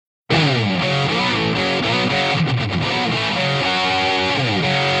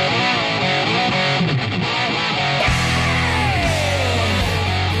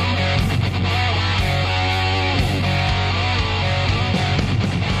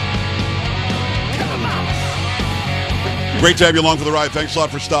Great to have you along for the ride. Thanks a lot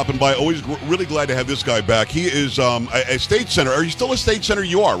for stopping by. Always really glad to have this guy back. He is a state senator. Are you still a state senator?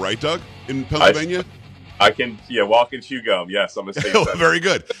 You are, right, Doug, in Pennsylvania? I can, walk and chew gum. Yes, I'm a state senator. Very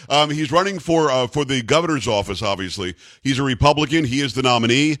good. He's running for the governor's office, obviously. He's a Republican. He is the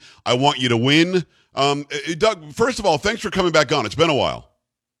nominee. I want you to win. Doug, first of all, thanks for coming back on. It's been a while.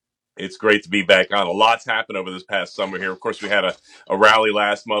 It's great to be back on. A lot's happened over this past summer here. Of course, we had a rally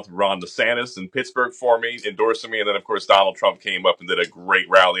last month with Ron DeSantis in Pittsburgh for me, endorsing me. And then, of course, Donald Trump came up and did a great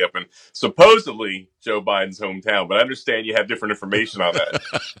rally up in supposedly Joe Biden's hometown. But I understand you have different information on that.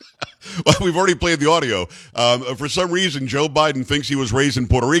 Well, we've already played the audio. For some reason, Joe Biden thinks he was raised in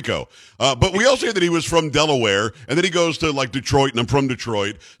Puerto Rico. But we also hear that he was from Delaware, and then he goes to, like, Detroit, and I'm from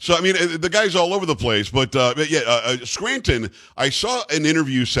Detroit. So, I mean, the guy's all over the place. But, Scranton, I saw an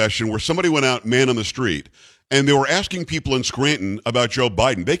interview session where somebody went out, man on the street, and they were asking people in Scranton about Joe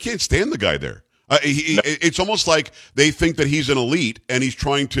Biden. They can't stand the guy there. It's almost like they think that he's an elite, and he's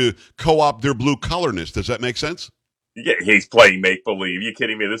trying to co-opt their blue-collarness. Does that make sense? Yeah, he's playing make believe. You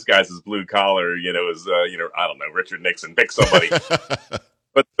kidding me? This guy's his blue collar. I don't know, Richard Nixon, pick somebody.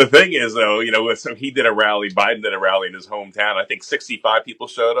 But the thing is, though, so he did a rally. Biden did a rally in his hometown. I think 65 people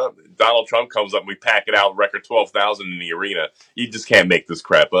showed up. Donald Trump comes up and we pack it out, record 12,000 in the arena. You just can't make this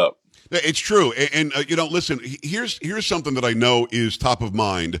crap up. It's true. And listen, here's something that I know is top of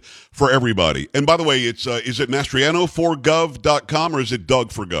mind for everybody. And by the way, is it mastriano4gov.com or is it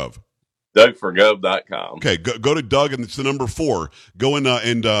Doug for Gov? DougForGov.com. Okay, go to Doug, and it's the number 4. Go in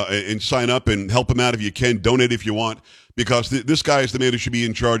and sign up and help him out if you can. Donate if you want, because this guy is the man who should be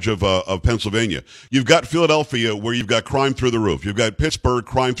in charge of Pennsylvania. You've got Philadelphia, where you've got crime through the roof. You've got Pittsburgh,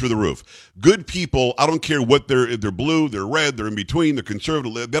 crime through the roof. Good people, I don't care what they're blue, they're red, they're in between, they're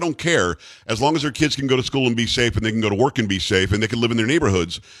conservative. They don't care as long as their kids can go to school and be safe, and they can go to work and be safe, and they can live in their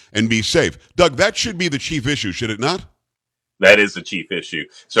neighborhoods and be safe. Doug, that should be the chief issue, should it not? That is the chief issue.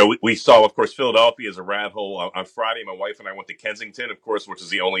 So we saw, of course, Philadelphia is a rat hole. On Friday, my wife and I went to Kensington, of course, which is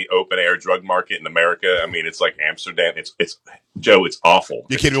the only open air drug market in America. I mean, it's like Amsterdam. It's Joe, it's awful.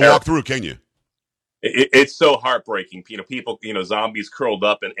 You can't even walk through, can you? It's so heartbreaking. People, zombies curled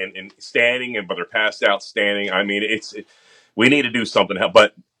up and standing, but they're passed out standing. I mean, we need to do something.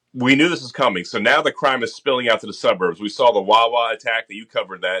 But we knew this was coming. So now the crime is spilling out to the suburbs. We saw the Wawa attack that you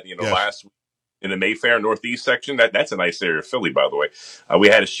covered that, yes, last week. In the Mayfair Northeast section. That's a nice area of Philly, by the way. We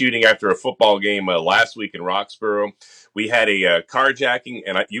had a shooting after a football game last week in Roxborough. We had a carjacking,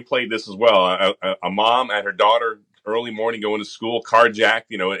 and you played this as well. A mom and her daughter early morning going to school,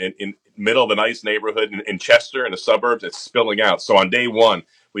 carjacked, in middle of a nice neighborhood in Chester, in the suburbs. It's spilling out. So on day one,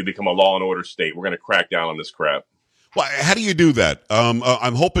 we become a law and order state. We're going to crack down on this crap. Well, how do you do that?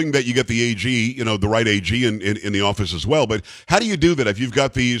 I'm hoping that you get the AG, the right AG in the office as well. But how do you do that if you've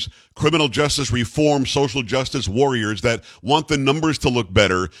got these criminal justice reform, social justice warriors that want the numbers to look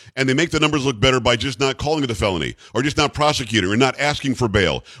better, and they make the numbers look better by just not calling it a felony, or just not prosecuting, or not asking for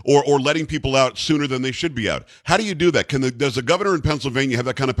bail, or letting people out sooner than they should be out? How do you do that? Does the governor in Pennsylvania have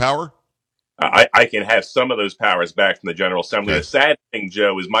that kind of power? I can have some of those powers back from the General Assembly. Okay. The sad thing,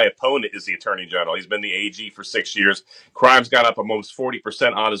 Joe, is my opponent is the Attorney General. He's been the AG for 6 years. Crime's gone up almost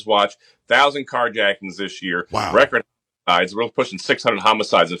 40% on his watch. 1,000 carjackings this year. Wow. Record homicides. We're pushing 600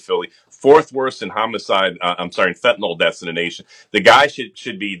 homicides in Philly. 4th worst in homicide, in fentanyl deaths in the nation. The guy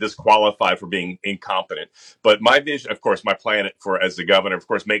should be disqualified for being incompetent. But my vision, of course, my plan as the governor, of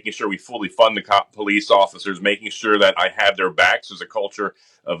course, making sure we fully fund the police officers, making sure that I have their backs. There's a culture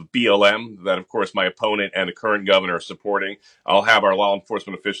of BLM that, of course, my opponent and the current governor are supporting. I'll have our law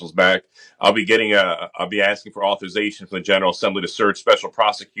enforcement officials back. I'll be asking for authorization from the General Assembly to search special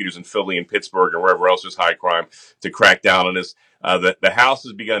prosecutors in Philly and Pittsburgh and wherever else there's high crime to crack down on this. The House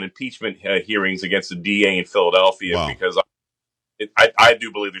has begun impeachment hearings against the DA in Philadelphia. Wow. Because I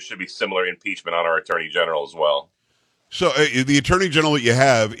do believe there should be similar impeachment on our Attorney General as well. So the Attorney General that you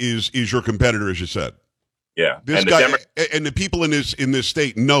have is your competitor, as you said. Yeah, this guy and the people in this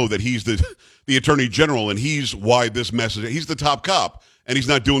state know that he's the Attorney General, and he's why this mess is. He's the top cop, and he's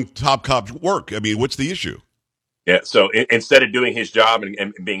not doing top cop work. I mean, what's the issue? Yeah, so instead of doing his job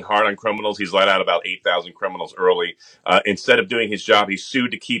and being hard on criminals, he's let out about 8,000 criminals early. Instead of doing his job, he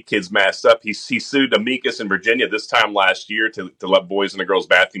sued to keep kids masked up. He sued Amicus in Virginia this time last year to let boys in the girls'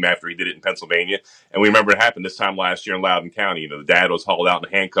 bathroom after he did it in Pennsylvania. And we remember it happened this time last year in Loudoun County. The dad was hauled out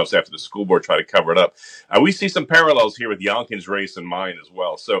in handcuffs after the school board tried to cover it up. We see some parallels here with Youngkin's race and mine as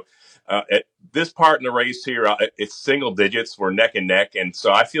well. So at this part in the race here, it's single digits. We're neck and neck. And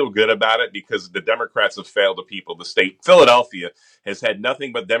so I feel good about it because the Democrats have failed the people. people. The state, Philadelphia, has had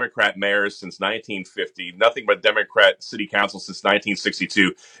nothing but Democrat mayors since 1950, nothing but Democrat city council since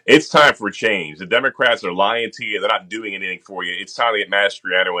 1962. It's time for change. The Democrats are lying to you. They're not doing anything for you. It's time to get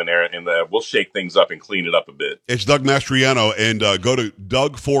Mastriano in there, and we'll shake things up and clean it up a bit. It's Doug Mastriano, and go to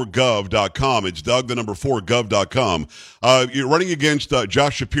doug4gov.com. It's Doug, the number 4gov.com. You're running against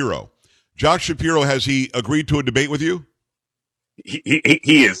Josh Shapiro. Josh Shapiro, has he agreed to a debate with you?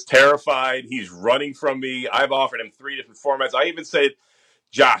 He is terrified. He's running from me. I've offered him 3 different formats. I even said,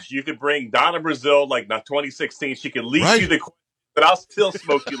 Josh, you could bring Donna Brazile like 2016. She could lead you the question, but I'll still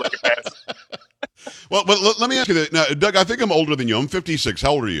smoke you like a patsy. Well, but let me ask you that. Now, Doug, I think I'm older than you. I'm 56.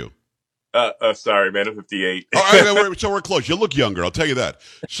 How old are you? Sorry, man. I'm 58. All right, so we're close. You look younger, I'll tell you that.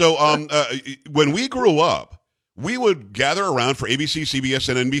 So when we grew up, we would gather around for ABC, CBS,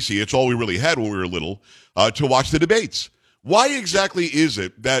 and NBC. It's all we really had when we were little, to watch the debates. Why exactly is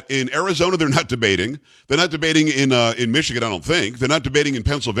it that in Arizona they're not debating? They're not debating in Michigan, I don't think. They're not debating in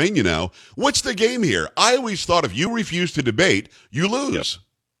Pennsylvania now. What's the game here? I always thought if you refuse to debate, you lose. Yep.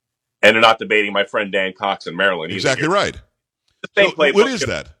 And they're not debating my friend Dan Cox in Maryland. Exactly right. The same so what is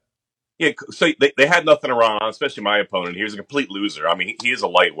that? Yeah, so they had nothing around, especially my opponent. He was a complete loser. I mean, he is a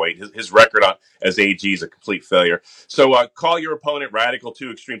lightweight. His record as AG is a complete failure. So call your opponent radical,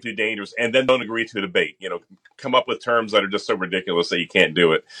 too extreme, too dangerous, and then don't agree to a debate. Come up with terms that are just so ridiculous that you can't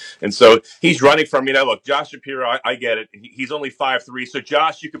do it. And so he's running from me. Now, look, Josh Shapiro, I get it. He's only 5'3". So,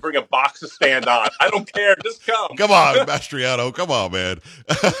 Josh, you can bring a box to stand on. I don't care. Just come. Come on, Mastriano. Come on, man.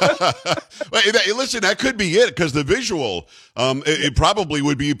 Listen, that could be it, because the visual, it probably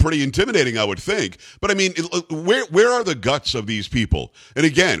would be pretty intimidating, I would think. But I mean, where are the guts of these people? And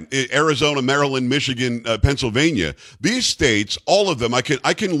again, Arizona, Maryland, Michigan, Pennsylvania, these states, all of them, I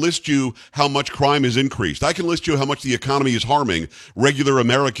can list you how much crime has increased. I can list you how much the economy is harming regular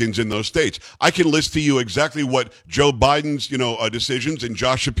Americans in those states. I can list to you exactly what Joe Biden's, decisions and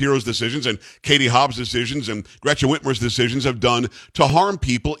Josh Shapiro's decisions and Katie Hobbs' decisions and Gretchen Whitmer's decisions have done to harm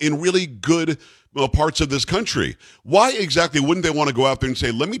people in really good parts of this country. Why exactly wouldn't they want to go out there and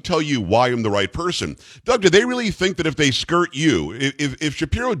say, let me tell you why I'm the right person? Doug, do they really think that if they skirt you, if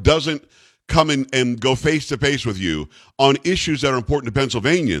Shapiro doesn't come in and go face to face with you on issues that are important to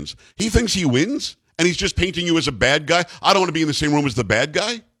Pennsylvanians, he thinks he wins? And he's just painting you as a bad guy? I don't want to be in the same room as the bad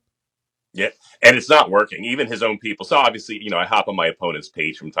guy? Yeah, and it's not working. Even his own people. So obviously, I hop on my opponent's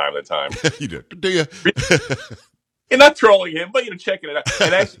page from time to time. You do you? And not trolling him, but checking it out.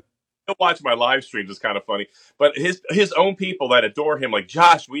 And actually, he'll watch my live streams. It's kind of funny. But his own people that adore him, like,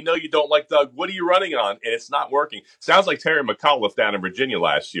 Josh, we know you don't like Doug. What are you running on? And it's not working. Sounds like Terry McAuliffe down in Virginia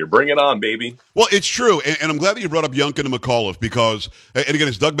last year. Bring it on, baby. Well, it's true. And I'm glad that you brought up Youngkin and McAuliffe because, and again,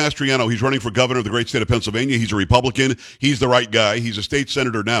 it's Doug Mastriano. He's running for governor of the great state of Pennsylvania. He's a Republican. He's the right guy. He's a state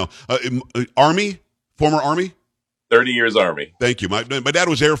senator now. Former Army? 30 years Army. Thank you. My dad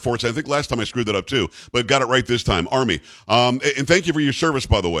was Air Force. I think last time I screwed that up too, but got it right this time. Army. And thank you for your service,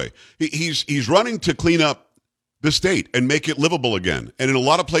 by the way. He's running to clean up the state and make it livable again. And in a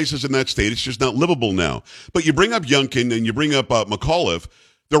lot of places in that state, it's just not livable now. But you bring up Youngkin and you bring up McAuliffe.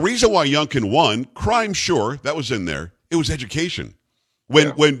 The reason why Youngkin won, crime, sure, that was in there. It was education.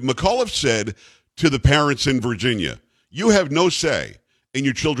 When McAuliffe said to the parents in Virginia, you have no say in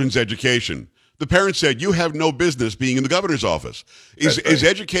your children's education, the parents said, you have no business being in the governor's office. Is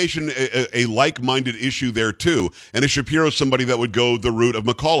education a like-minded issue there, too? And is Shapiro somebody that would go the route of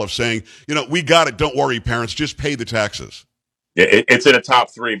McAuliffe saying, we got it, don't worry, parents, just pay the taxes? Yeah, it's in a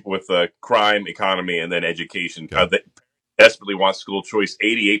top 3 with crime, economy, and then education. Okay. They desperately want school choice.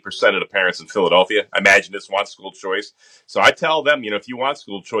 88% of the parents in Philadelphia, imagine this, want school choice. So I tell them, if you want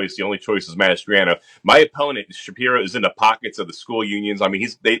school choice, the only choice is Mastriano. My opponent, Shapiro, is in the pockets of the school unions. I mean,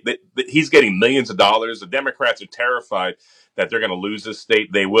 he's getting millions of dollars. The Democrats are terrified that they're going to lose this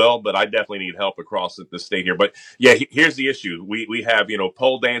state. They will, but I definitely need help across the state here. But yeah, here's the issue. We have,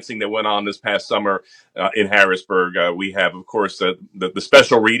 pole dancing that went on this past summer in Harrisburg. We have, of course, the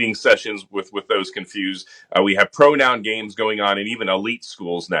special reading sessions with those confused. We have pronoun games going on in even elite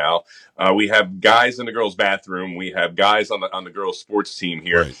schools now. We have guys in the girls' bathroom. We have guys on the girls' sports team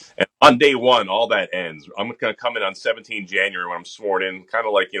here. Right. And on day one, all that ends. I'm going to come in on 17 January when I'm sworn in, kind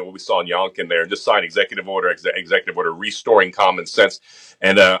of like what we saw in Youngkin there, and just sign executive order restoring common sense,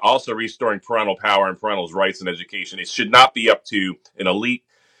 and also restoring parental power and parental rights in education. It should not be up to an elite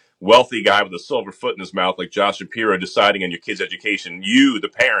wealthy guy with a silver foot in his mouth like Josh Shapiro deciding on your kid's education. You, the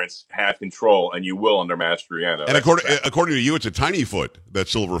parents, have control, and you will under Mastriano. And That's a fact. according to you, it's a tiny foot, that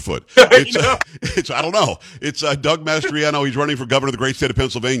silver foot. You know? It's I don't know. It's Doug Mastriano. He's running for governor of the great state of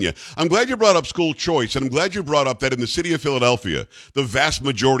Pennsylvania. I'm glad you brought up school choice, and I'm glad you brought up that in the city of Philadelphia, the vast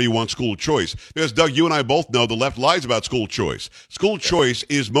majority want school choice. Because, Doug, you and I both know the left lies about school choice. School choice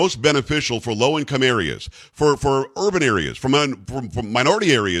is most beneficial for low-income areas, for urban areas, for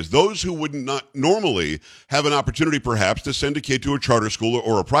minority areas, those who would not normally have an opportunity, perhaps, to send a kid to a charter school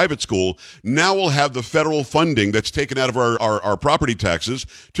or a private school. Now we'll have the federal funding that's taken out of our property taxes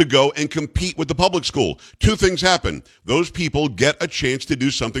to go and compete with the public school. Two things happen. Those people get a chance to do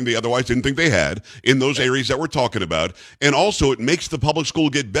something they otherwise didn't think they had in those areas that we're talking about. And also it makes the public school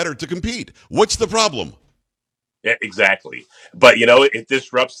get better to compete. What's the problem? Yeah, exactly. But it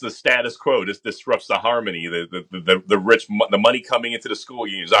disrupts the status quo. This disrupts the harmony. The rich, the money coming into the school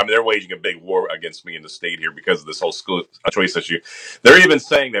unions. I mean, they're waging a big war against me in the state here because of this whole school choice issue. They're even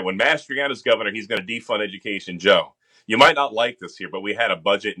saying that when Mastriano's governor, he's going to defund education. Joe, you might not like this here, but we had a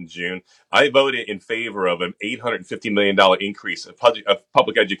budget in June. I voted in favor of an $850 million increase of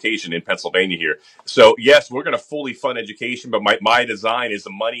public education in Pennsylvania here. So, yes, we're going to fully fund education, but my design is the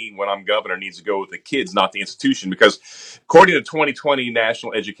money when I'm governor needs to go with the kids, not the institution, because according to the 2020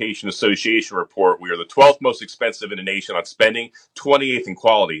 National Education Association report, we are the 12th most expensive in the nation on spending, 28th in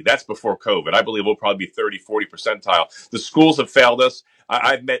quality. That's before COVID. I believe we'll probably be 30, 40 percentile. The schools have failed us.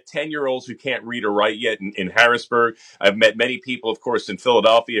 I've met 10-year-olds who can't read or write yet in Harrisburg. I've met many people, of course, in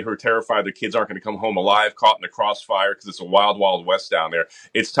Philadelphia who are terrified their kids aren't going to come home alive, caught in the crossfire because it's a wild, wild west down there.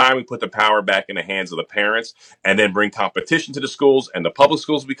 It's time we put the power back in the hands of the parents and then bring competition to the schools, and the public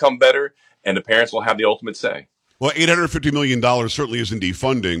schools become better, and the parents will have the ultimate say. Well, $850 million certainly isn't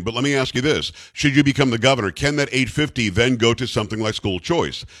defunding, but let me ask you this. Should you become the governor, can that $850 then go to something like school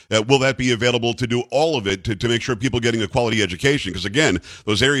choice? Will that be available to do all of it to make sure people are getting a quality education? Because, again,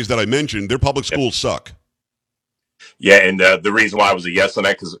 those areas that I mentioned, their public schools suck. Yeah, and the reason why I was a yes on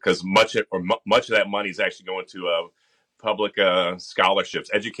that because much of that money is actually going to public scholarships,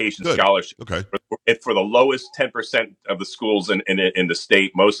 education Good. scholarships. Okay. For the lowest 10% of the schools in the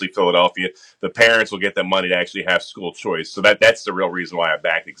state, mostly Philadelphia, the parents will get the money to actually have school choice. So that's the real reason why I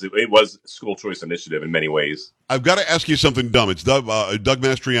backed it, because it was a school choice initiative in many ways. I've got to ask you something dumb. It's Doug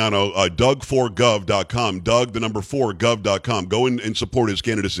Mastriano, Doug4Gov.com, Doug, the number 4Gov.com. Go in and support his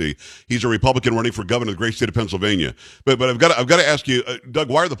candidacy. He's a Republican running for governor of the great state of Pennsylvania. But I've got to ask you, Doug,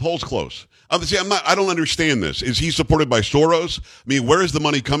 why are the polls close? I don't understand this. Is he supported by Soros? I mean, where is the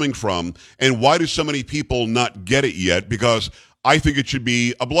money coming from? And why do so many people not get it yet? Because I think it should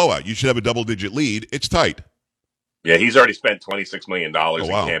be a blowout. You should have a double-digit lead. It's tight. Yeah, he's already spent $26 million in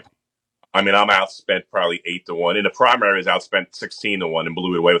campaign. I mean, I'm outspent probably 8-1. In the primaries, outspent 16-1 and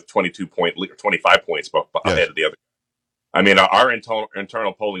blew it away with 25 points ahead of the other. I mean, our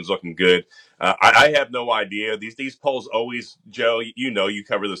internal polling is looking good. I have no idea. These polls always, Joe, you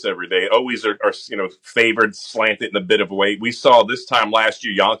cover this every day, always are favored, slanted in a bit of a way. We saw this time last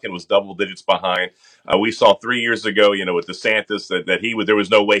year, Youngkin was double digits behind. We saw 3 years ago, with DeSantis that there was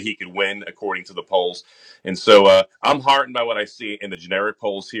no way he could win according to the polls. And so I'm heartened by what I see in the generic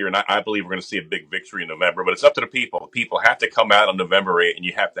polls here, and I believe we're going to see a big victory in November. But it's up to the people. The people have to come out on November 8th, and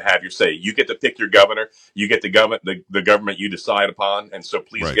you have to have your say. You get to pick your governor. You get the government you decide upon. And so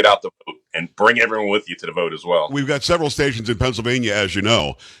please get out the vote and bring everyone with you to the vote as well. We've got several stations in Pennsylvania, as you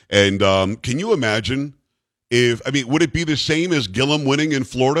know. And can you imagine would it be the same as Gillum winning in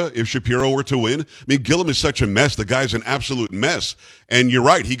Florida if Shapiro were to win? I mean, Gillum is such a mess. The guy's an absolute mess. And you're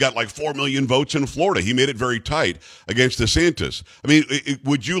right. He got like 4 million votes in Florida. He made it very tight against DeSantis. I mean,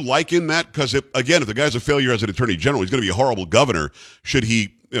 would you liken that? Because, again, if the guy's a failure as an attorney general, he's going to be a horrible governor should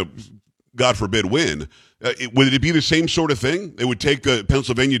he, God forbid, win. Would it be the same sort of thing? It would take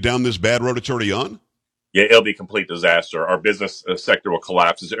Pennsylvania down this bad road it's already on? Yeah, it'll be a complete disaster. Our business sector will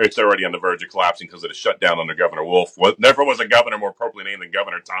collapse. It's already on the verge of collapsing because of the shutdown under Governor Wolf. Never was a governor more appropriately named than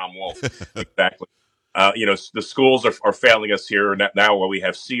Governor Tom Wolf. Exactly. The schools are failing us here now where we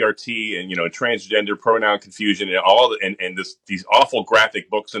have CRT and, transgender pronoun confusion and these awful graphic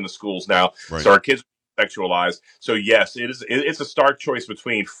books in the schools now. Right. So our kids are sexualized. So yes, it's a stark choice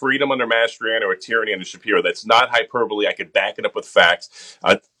between freedom under Mastriano or tyranny under Shapiro. That's not hyperbole. I could back it up with facts.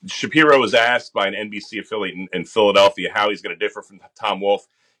 Shapiro was asked by an NBC affiliate in Philadelphia how he's going to differ from Tom Wolf.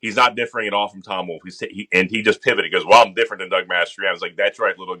 he's not differing at all from Tom Wolf. And he just pivoted. He goes, well, I'm different than Doug Mastriano. I was like, that's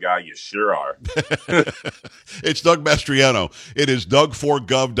right, little guy. You sure are. It's Doug Mastriano. It is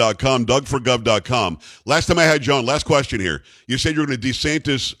doug4gov.com, doug4gov.com. Last time I had John, last question here. You said you were going to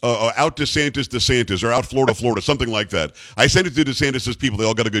out DeSantis, or out Florida, something like that. I sent it to DeSantis' people. They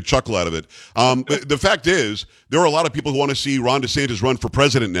all got a good chuckle out of it. The fact is, there are a lot of people who want to see Ron DeSantis run for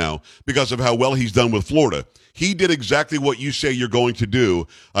president now because of how well he's done with Florida. He did exactly what you say you're going to do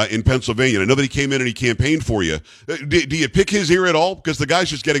in Pennsylvania. I know that he came in and he campaigned for you. Do you pick his ear at all? Because the guy's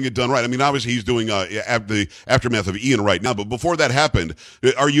just getting it done right. I mean, obviously he's doing the aftermath of Ian right now. But before that happened,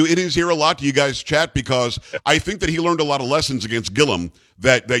 are you in his ear a lot? Do you guys chat? Because I think that he learned a lot of lessons against Gillum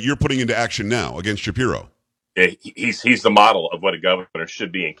that you're putting into action now against Shapiro. Yeah, he's the model of what a governor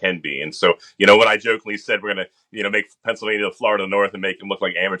should be and can be. And so, when I jokingly said we're going to, make Pennsylvania the Florida North and make him look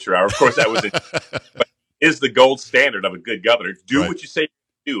like amateur hour, of course that was is the gold standard of a good governor. Do what you say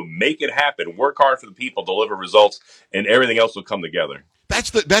you do, make it happen, work hard for the people, deliver results, and everything else will come together. That's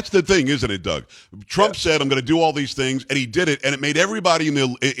the thing, isn't it, Doug? Trump said, "I'm going to do all these things," and he did it, and it made everybody in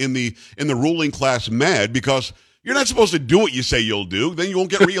the ruling class mad because you're not supposed to do what you say you'll do. Then you won't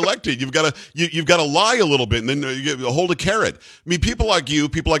get reelected. You've got to lie a little bit, and then you hold a carrot. I mean, people like you,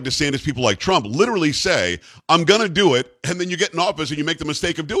 people like DeSantis, people like Trump, literally say, "I'm going to do it," and then you get in office and you make the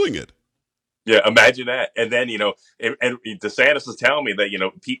mistake of doing it. Yeah, imagine that. And then, and DeSantis is telling me that,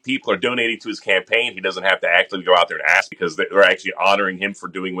 people are donating to his campaign. He doesn't have to actually go out there and ask because they're actually honoring him for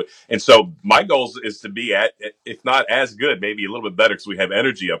doing what. And so my goal is to be if not as good, maybe a little bit better because we have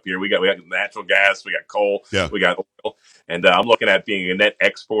energy up here. We got natural gas, we got coal, we got oil. And I'm looking at being a net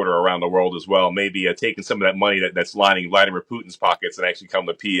exporter around the world as well. Maybe taking some of that money that's lining Vladimir Putin's pockets and actually come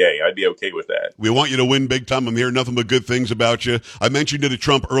to PA. I'd be okay with that. We want you to win big time. I'm hearing nothing but good things about you. I mentioned it to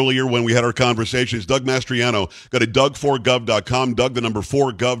Trump earlier when we had our conversations. Doug Mastriano. Go to doug4gov.com,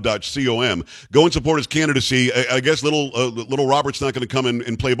 Doug4gov.com. Go and support his candidacy. I guess little Robert's not going to come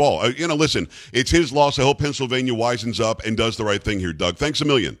and play ball. Listen, it's his loss. I hope Pennsylvania wisens up and does the right thing here, Doug. Thanks a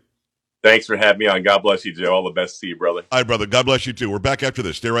million. Thanks for having me on. God bless you, Joe. All the best to you, brother. All right, brother. God bless you, too. We're back after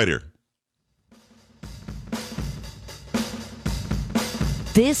this. Stay right here.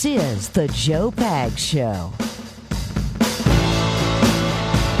 This is the Joe Pags Show.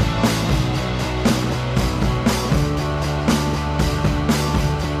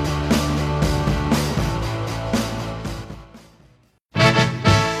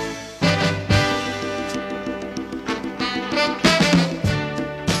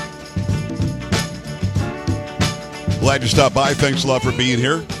 Glad you stopped by. Thanks a lot for being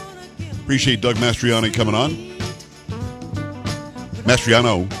here. Appreciate Doug Mastriano coming on.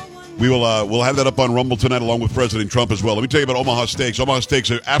 Mastriano, we'll have that up on Rumble tonight along with President Trump as well. Let me tell you about Omaha Steaks. Omaha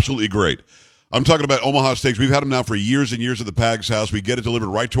Steaks are absolutely great. I'm talking about Omaha Steaks. We've had them now for years and years at the Pags house. We get it delivered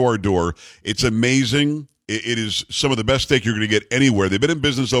right to our door. It's amazing. It is some of the best steak you're going to get anywhere. They've been in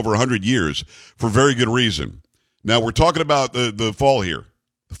business over 100 years for very good reason. Now, we're talking about the fall here.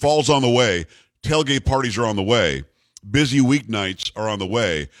 The fall's on the way. Tailgate parties are on the way. Busy weeknights are on the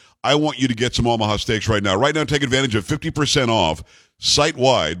way. I want you to get some Omaha Steaks right now. Right now, take advantage of 50% off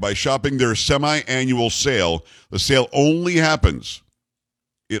site-wide by shopping their semi-annual sale. The sale only happens.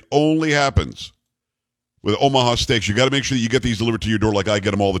 It only happens with Omaha Steaks. You got to make sure that you get these delivered to your door like I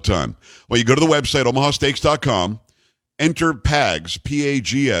get them all the time. Well, you go to the website, omahasteaks.com. Enter PAGS,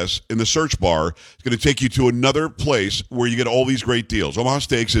 P-A-G-S, in the search bar. It's going to take you to another place where you get all these great deals. Omaha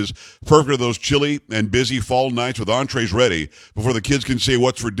Steaks is perfect for those chilly and busy fall nights with entrees ready before the kids can say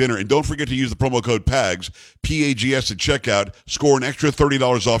what's for dinner. And don't forget to use the promo code PAGS, P-A-G-S, at checkout. Score an extra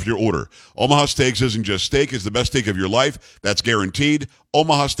 $30 off your order. Omaha Steaks isn't just steak. It's the best steak of your life. That's guaranteed.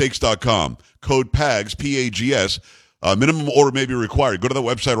 OmahaSteaks.com. Code PAGS, P-A-G-S. Minimum order may be required. Go to the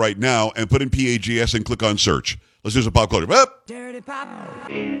website right now and put in PAGS and click on search. Let's do some pop culture. Dirty pop.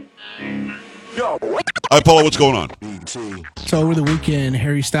 Hi, Paulo. What's going on? So over the weekend,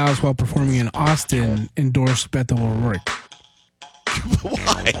 Harry Styles, while performing in Austin, endorsed Beto O'Rourke.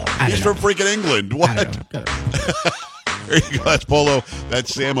 Why? He's from freaking England. What? There you go. That's Paulo.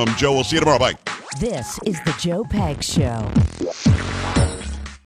 That's Sam. I'm Joe. We'll see you tomorrow. Bye. This is the Joe Pags Show.